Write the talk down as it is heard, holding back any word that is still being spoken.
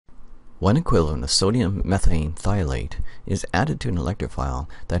One equivalent of sodium methane thiolate is added to an electrophile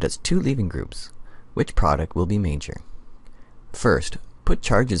that has two leaving groups. Which product will be major? First, put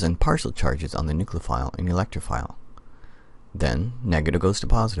charges and partial charges on the nucleophile and electrophile. Then, negative goes to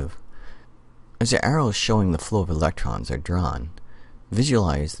positive. As the arrows showing the flow of electrons are drawn,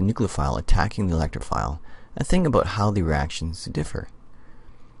 visualize the nucleophile attacking the electrophile and think about how the reactions differ.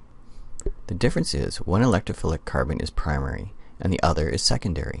 The difference is one electrophilic carbon is primary and the other is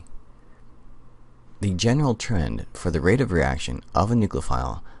secondary. The general trend for the rate of reaction of a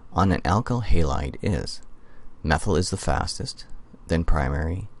nucleophile on an alkyl halide is methyl is the fastest, then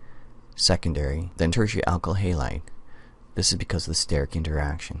primary, secondary, then tertiary alkyl halide. This is because of the steric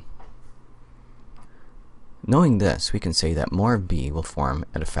interaction. Knowing this, we can say that more of B will form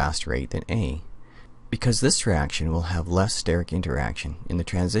at a faster rate than A, because this reaction will have less steric interaction in the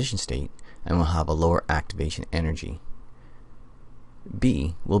transition state and will have a lower activation energy.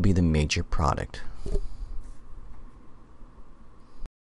 B will be the major product.